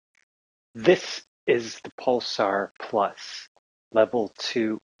This is the Pulsar Plus Level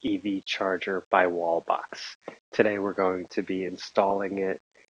 2 EV charger by Wallbox. Today we're going to be installing it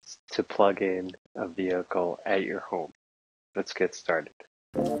to plug in a vehicle at your home. Let's get started.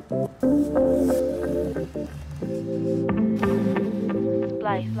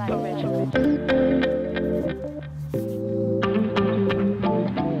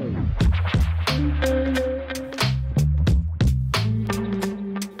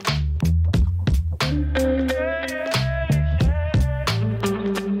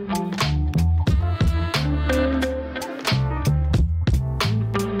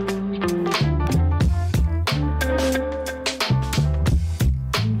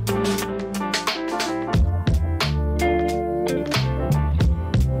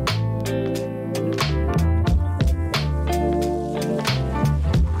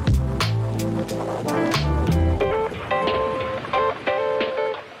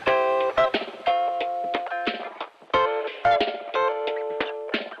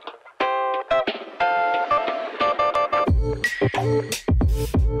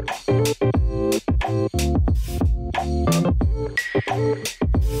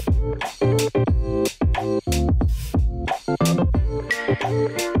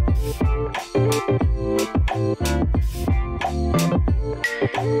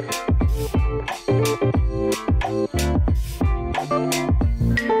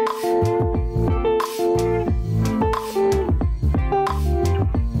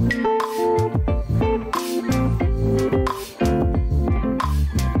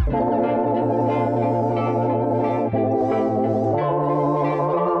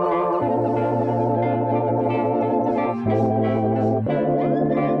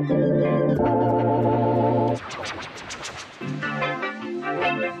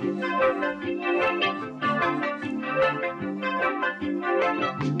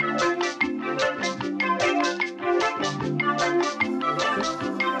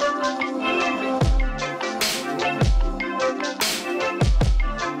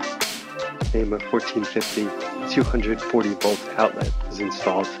 A 1450 240 volt outlet is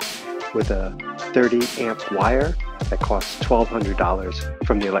installed with a 30 amp wire that costs $1,200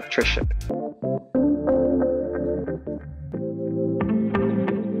 from the electrician.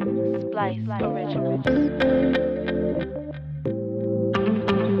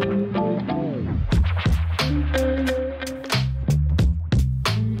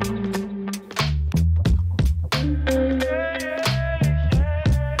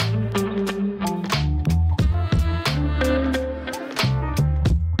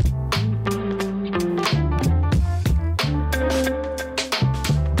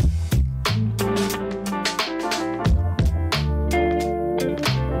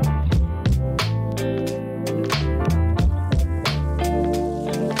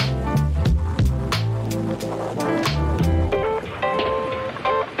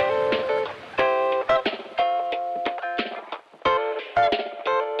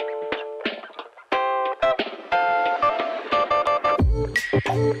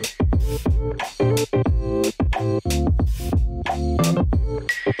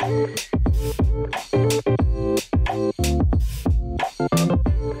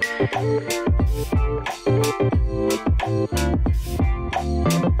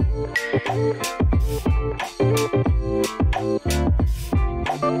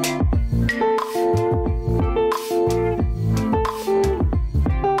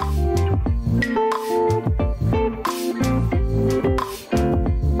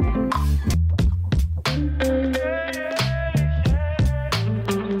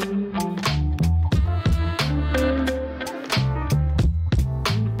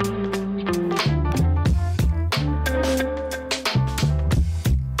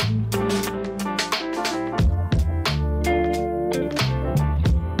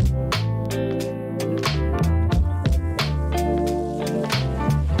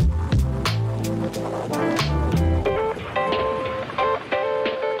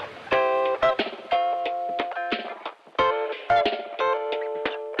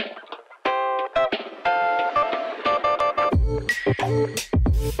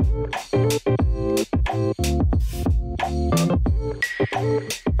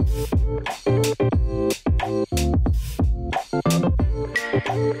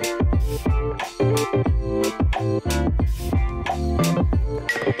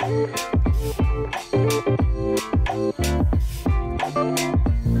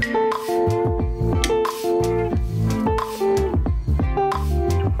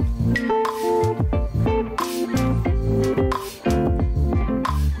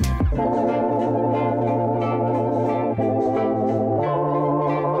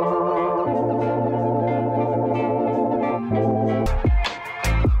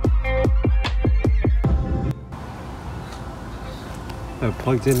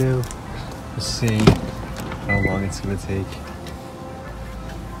 plugged in now. Let's see how long it's gonna take.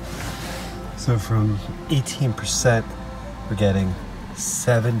 So from 18%, we're getting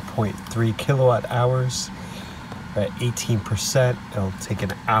 7.3 kilowatt hours. At 18%, it'll take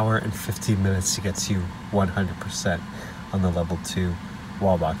an hour and 15 minutes to get to 100% on the level 2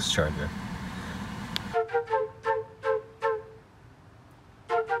 Wallbox charger.